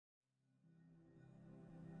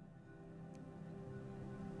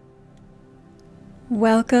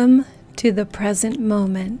Welcome to the present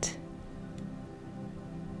moment.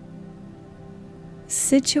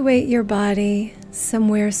 Situate your body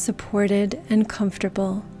somewhere supported and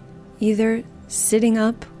comfortable, either sitting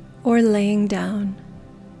up or laying down.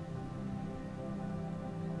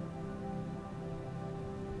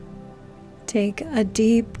 Take a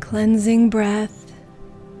deep cleansing breath,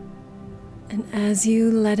 and as you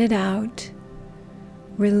let it out,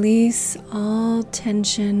 release all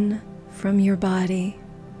tension from your body.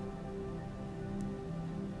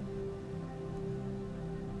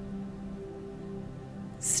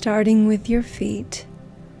 Starting with your feet,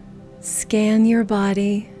 scan your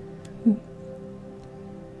body,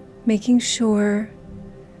 making sure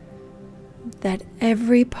that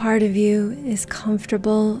every part of you is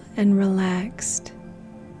comfortable and relaxed.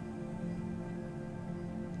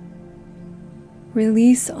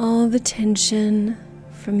 Release all the tension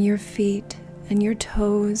from your feet and your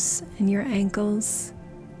toes and your ankles.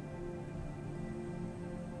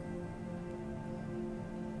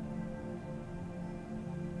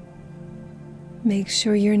 Make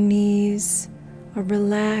sure your knees are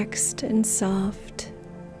relaxed and soft.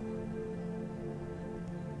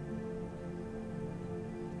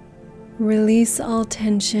 Release all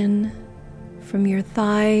tension from your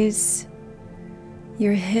thighs,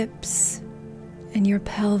 your hips, and your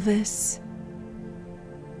pelvis.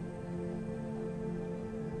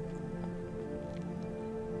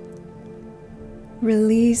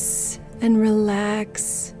 Release and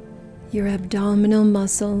relax your abdominal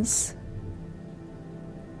muscles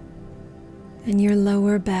and your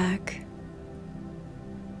lower back.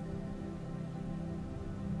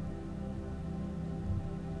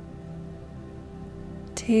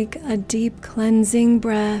 Take a deep cleansing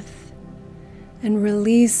breath and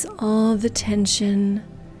release all the tension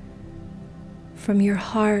from your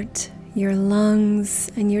heart, your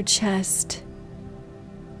lungs, and your chest.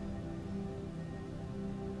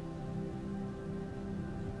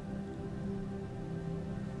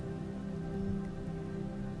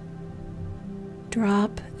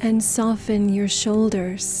 Drop and soften your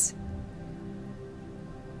shoulders.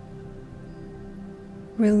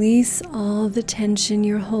 Release all the tension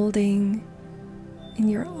you're holding in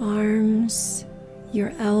your arms,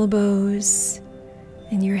 your elbows,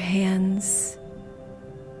 and your hands.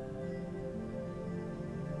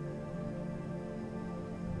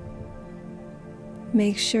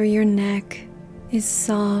 Make sure your neck is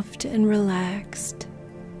soft and relaxed.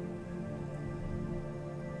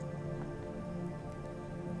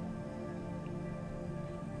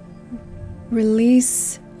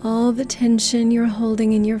 Release all the tension you're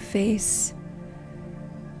holding in your face.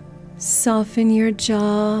 Soften your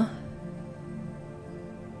jaw.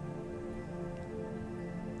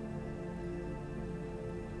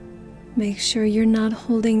 Make sure you're not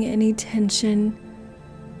holding any tension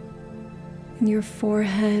in your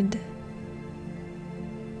forehead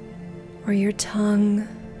or your tongue.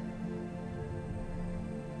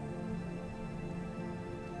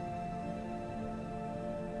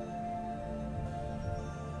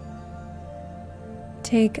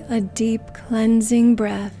 Take a deep cleansing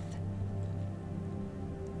breath,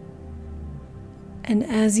 and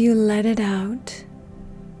as you let it out,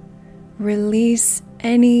 release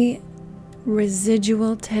any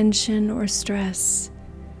residual tension or stress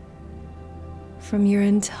from your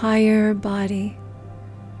entire body.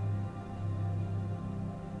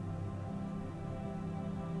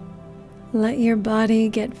 Let your body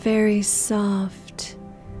get very soft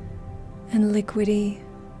and liquidy.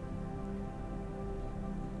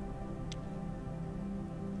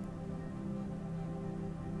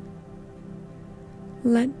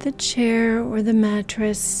 Let the chair or the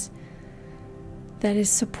mattress that is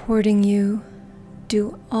supporting you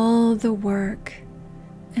do all the work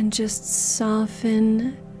and just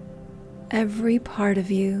soften every part of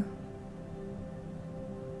you.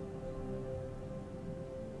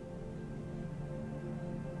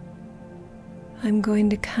 I'm going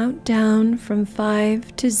to count down from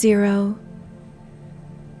 5 to 0,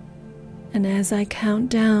 and as I count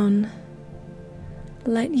down,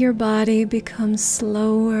 let your body become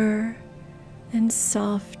slower and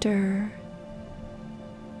softer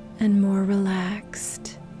and more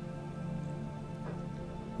relaxed,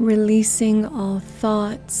 releasing all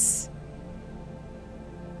thoughts,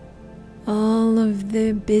 all of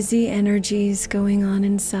the busy energies going on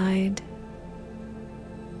inside.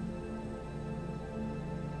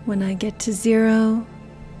 When I get to 0,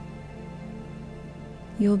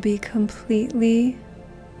 you'll be completely,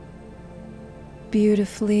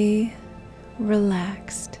 beautifully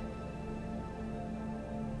relaxed.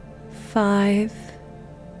 5,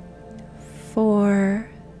 4,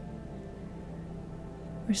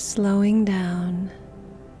 We're slowing down.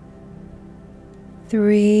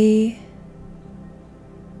 3,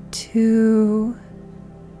 2,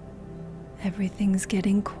 everything's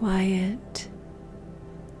getting quiet.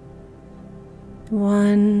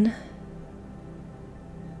 1,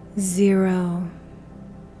 0.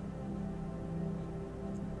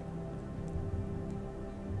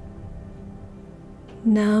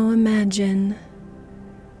 Now imagine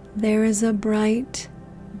there is a bright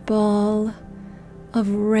ball of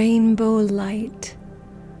rainbow light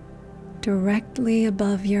directly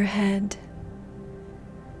above your head.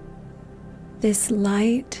 This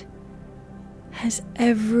light has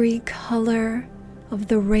every color of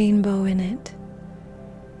the rainbow in it.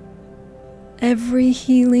 Every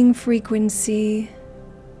healing frequency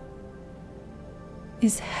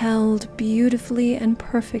is held beautifully and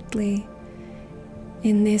perfectly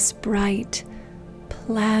in this bright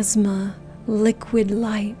plasma liquid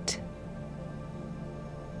light.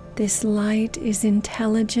 This light is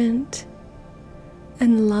intelligent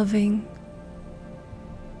and loving.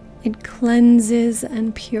 It cleanses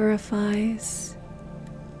and purifies.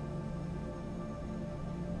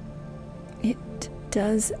 It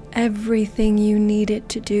does everything you need it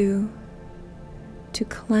to do to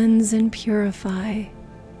cleanse and purify,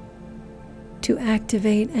 to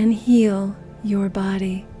activate and heal your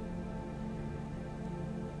body.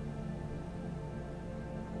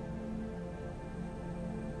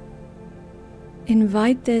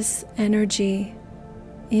 Invite this energy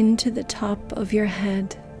into the top of your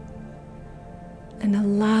head and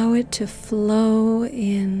allow it to flow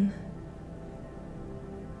in.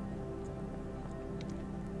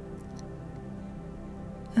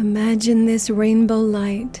 Imagine this rainbow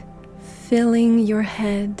light filling your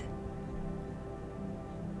head.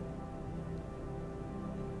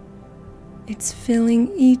 It's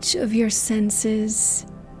filling each of your senses,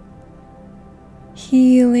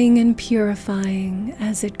 healing and purifying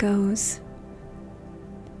as it goes.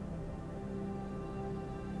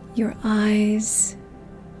 Your eyes,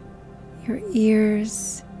 your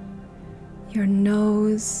ears, your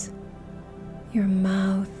nose, your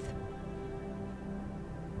mouth.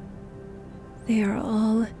 They are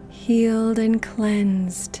all healed and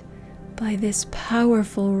cleansed by this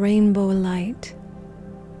powerful rainbow light.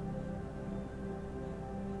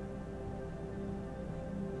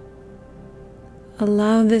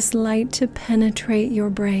 Allow this light to penetrate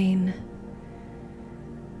your brain,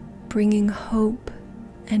 bringing hope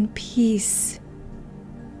and peace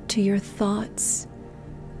to your thoughts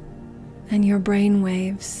and your brain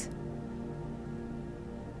waves.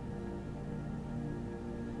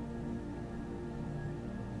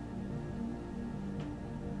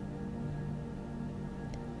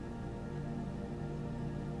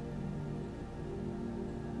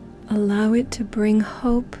 Allow it to bring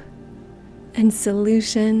hope and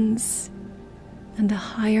solutions and a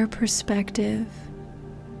higher perspective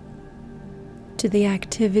to the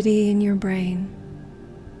activity in your brain.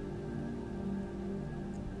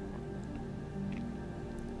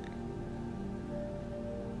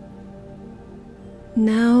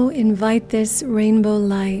 Now invite this rainbow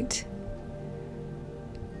light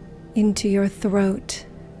into your throat.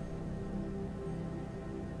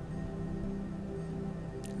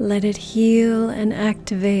 Let it heal and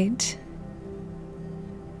activate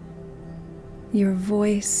your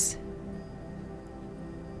voice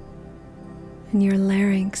and your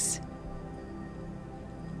larynx.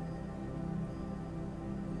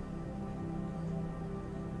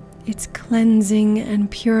 It's cleansing and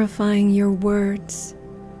purifying your words,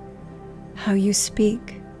 how you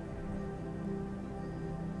speak,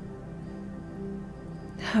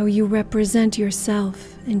 how you represent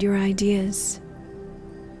yourself and your ideas.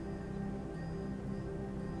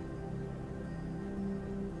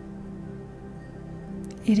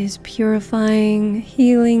 It is purifying,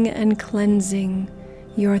 healing, and cleansing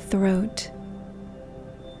your throat.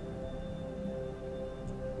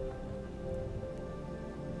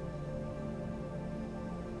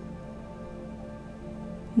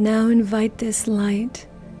 Now invite this light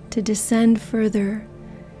to descend further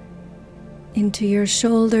into your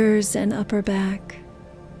shoulders and upper back,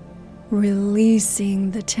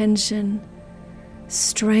 releasing the tension,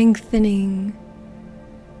 strengthening,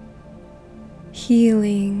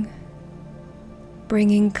 healing,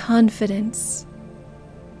 bringing confidence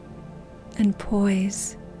and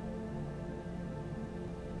poise.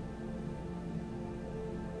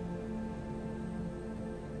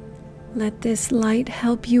 Let this light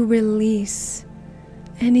help you release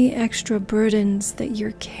any extra burdens that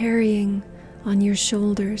you're carrying on your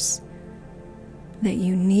shoulders that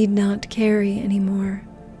you need not carry anymore.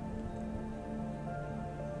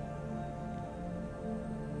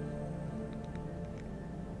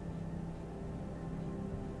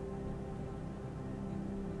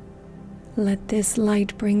 Let this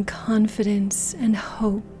light bring confidence and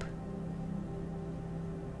hope.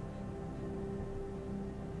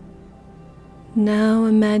 Now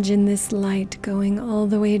imagine this light going all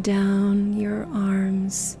the way down your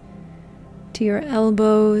arms to your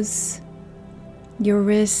elbows, your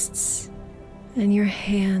wrists, and your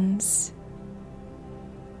hands,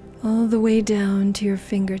 all the way down to your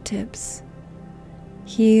fingertips,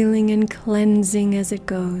 healing and cleansing as it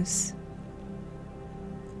goes.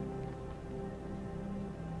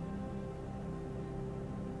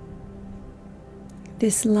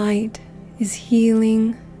 This light is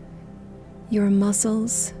healing your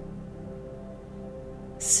muscles,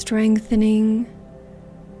 strengthening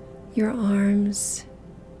your arms,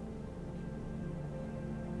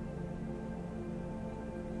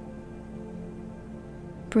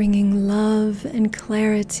 bringing love and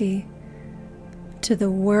clarity to the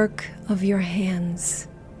work of your hands.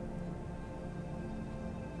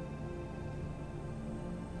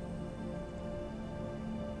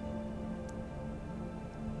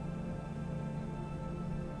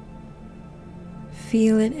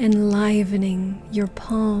 Feel it enlivening your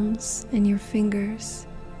palms and your fingers.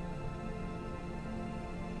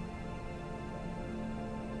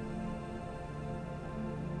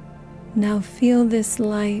 Now feel this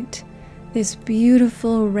light, this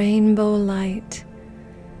beautiful rainbow light,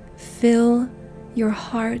 fill your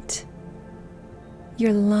heart,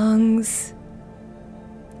 your lungs,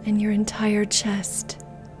 and your entire chest.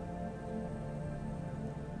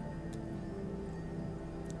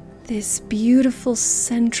 This beautiful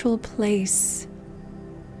central place,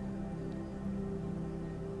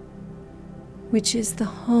 which is the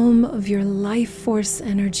home of your life force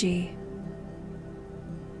energy,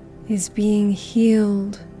 is being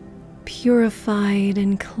healed, purified,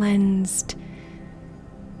 and cleansed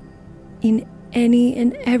in any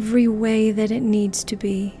and every way that it needs to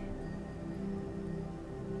be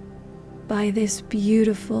by this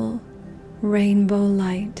beautiful rainbow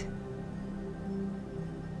light.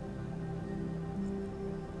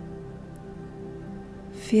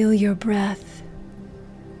 Feel your breath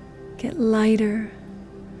get lighter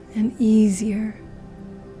and easier.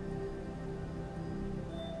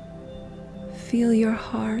 Feel your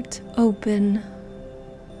heart open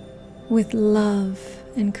with love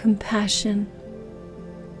and compassion.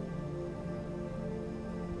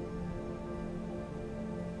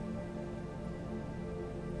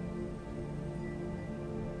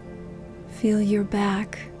 Feel your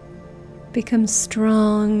back become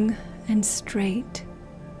strong and straight.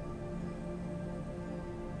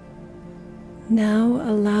 Now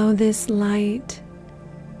allow this light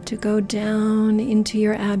to go down into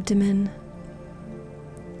your abdomen,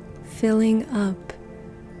 filling up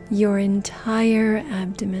your entire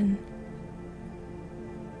abdomen.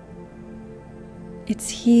 It's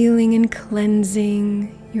healing and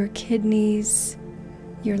cleansing your kidneys,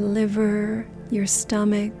 your liver, your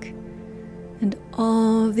stomach, and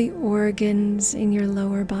all the organs in your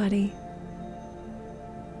lower body.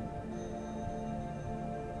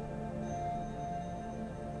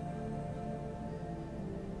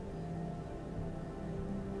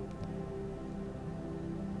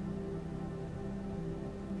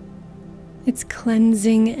 It's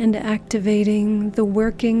cleansing and activating the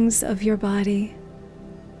workings of your body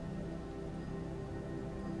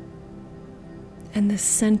and the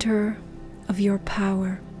center of your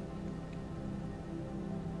power.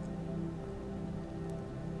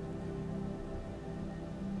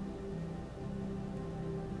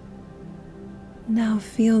 Now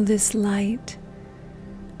feel this light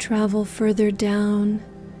travel further down,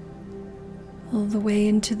 all the way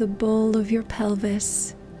into the bowl of your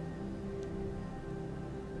pelvis,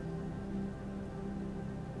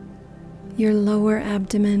 your lower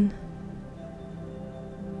abdomen,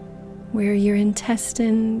 where your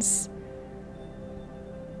intestines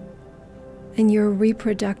and your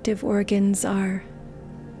reproductive organs are.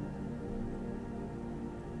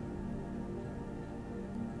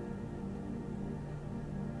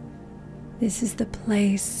 This is the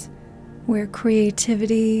place where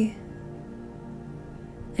creativity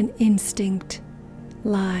and instinct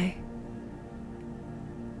lie.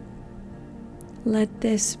 Let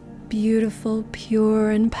this beautiful,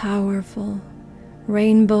 pure, and powerful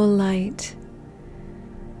rainbow light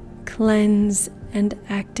cleanse and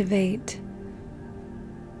activate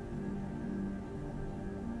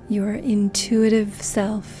your intuitive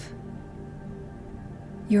self,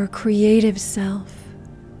 your creative self,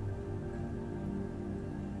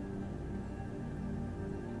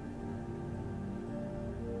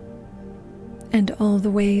 and all the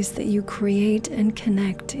ways that you create and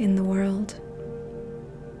connect in the world.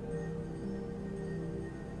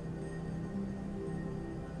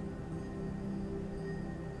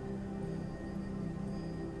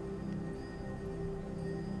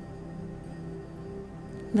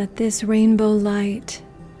 Let this rainbow light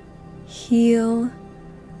heal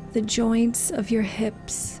the joints of your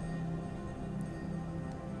hips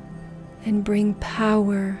and bring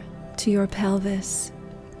power to your pelvis.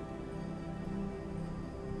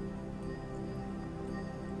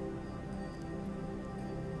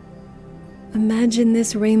 Imagine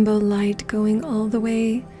this rainbow light going all the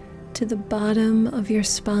way to the bottom of your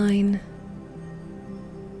spine,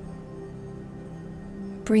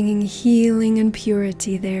 bringing healing and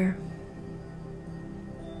purity there.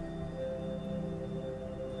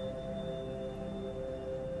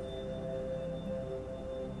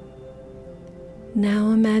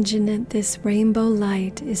 Now imagine that this rainbow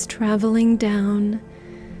light is traveling down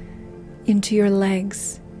into your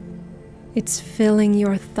legs. It's filling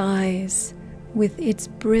your thighs with its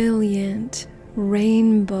brilliant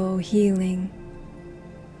rainbow healing.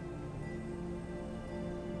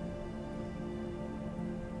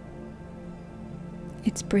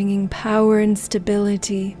 It's bringing power and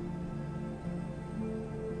stability.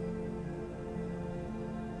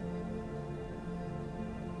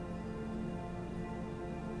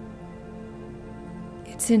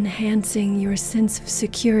 It's enhancing your sense of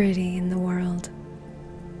security in the world.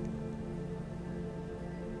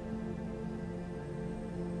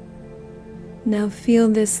 Now feel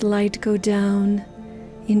this light go down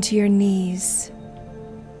into your knees.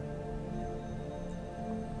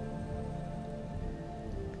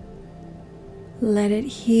 Let it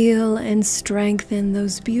heal and strengthen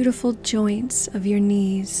those beautiful joints of your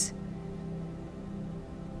knees.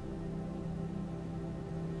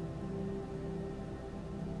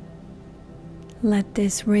 Let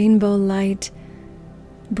this rainbow light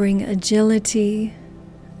bring agility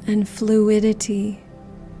and fluidity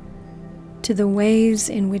to the ways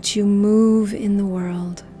in which you move in the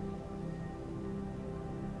world.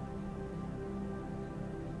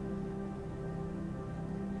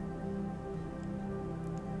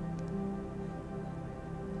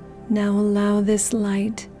 Now allow this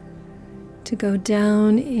light to go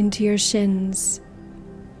down into your shins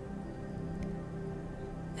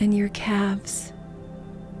and your calves.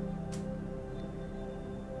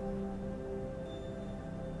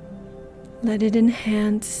 Let it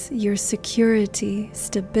enhance your security,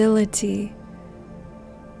 stability,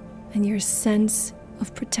 and your sense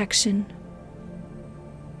of protection.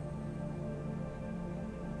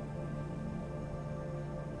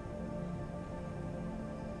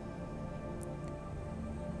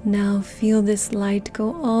 Now feel this light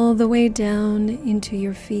go all the way down into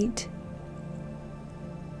your feet.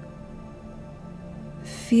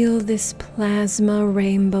 Feel this plasma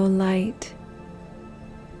rainbow light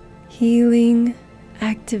healing,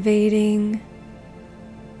 activating,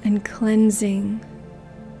 and cleansing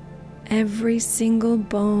every single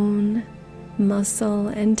bone, muscle,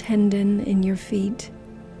 and tendon in your feet.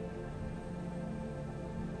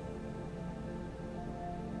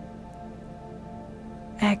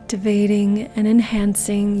 Activating and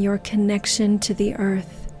enhancing your connection to the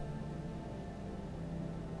earth.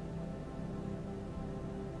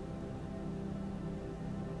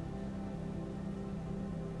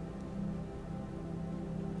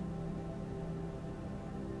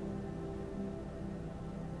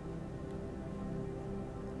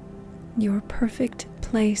 Your perfect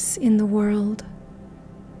place in the world,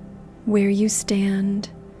 where you stand,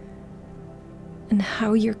 and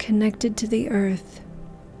how you're connected to the earth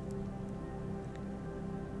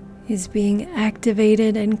is being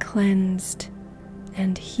activated and cleansed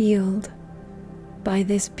and healed by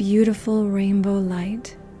this beautiful rainbow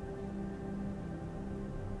light.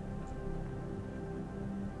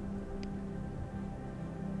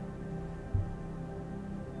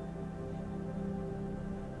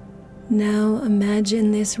 Now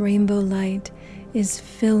imagine this rainbow light is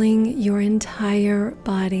filling your entire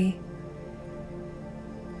body.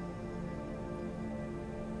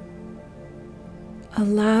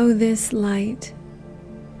 Allow this light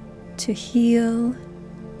to heal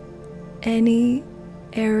any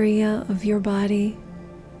area of your body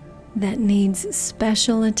that needs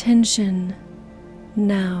special attention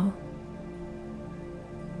now.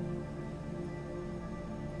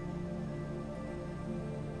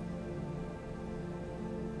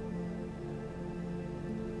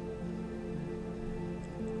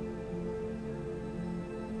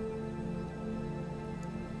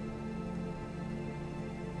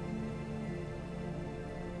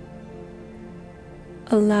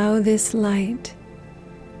 Allow this light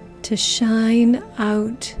to shine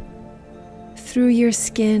out through your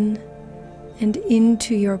skin and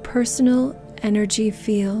into your personal energy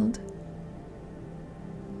field.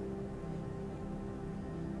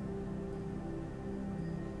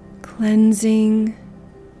 Cleansing,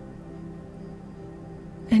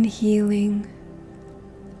 and healing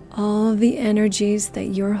all the energies that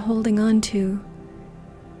you're holding on to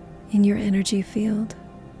in your energy field.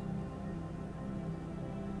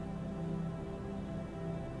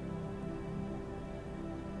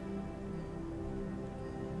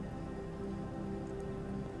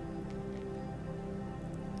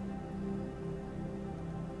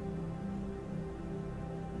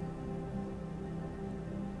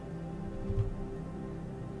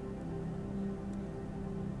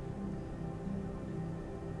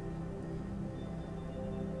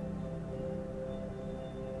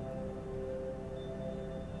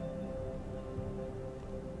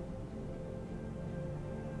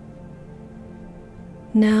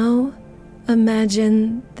 Now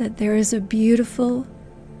imagine that there is a beautiful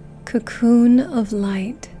cocoon of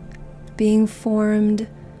light being formed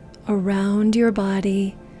around your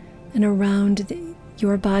body and around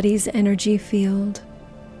your body's energy field,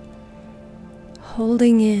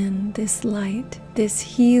 holding in this light, this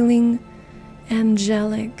healing,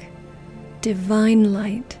 angelic, divine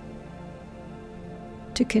light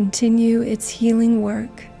to continue its healing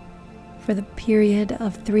work for the period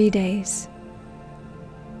of 3 days.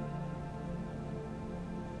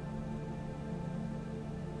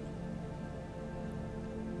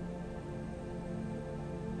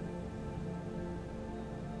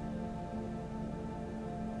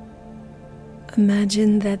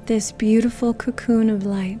 Imagine that this beautiful cocoon of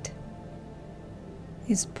light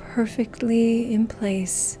is perfectly in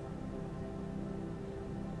place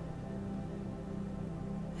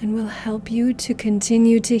and will help you to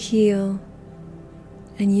continue to heal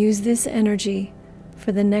and use this energy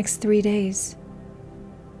for the next 3 days.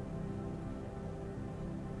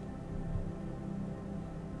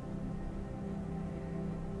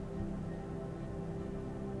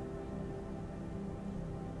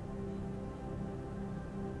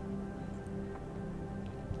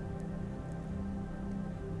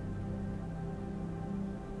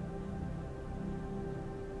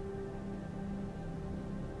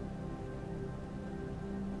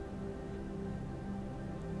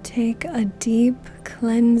 Take a deep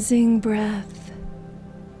cleansing breath,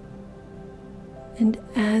 and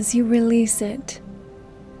as you release it,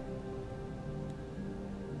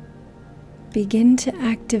 begin to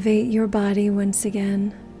activate your body once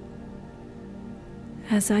again.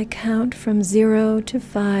 As I count from 0 to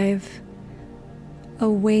 5,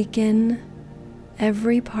 awaken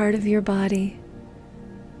every part of your body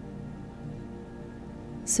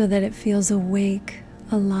so that it feels awake,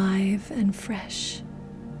 alive, and fresh.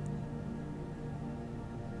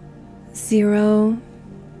 0,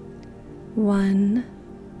 1,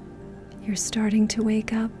 you're starting to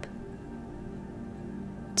wake up.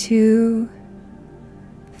 2,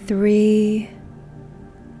 3,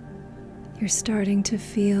 you're starting to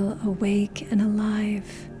feel awake and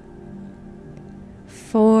alive.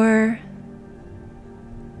 4,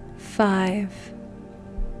 5.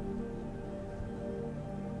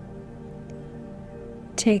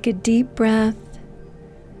 Take a deep breath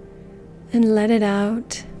and let it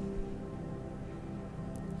out.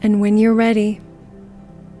 And when you're ready,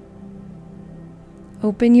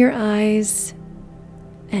 open your eyes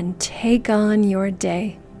and take on your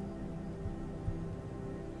day.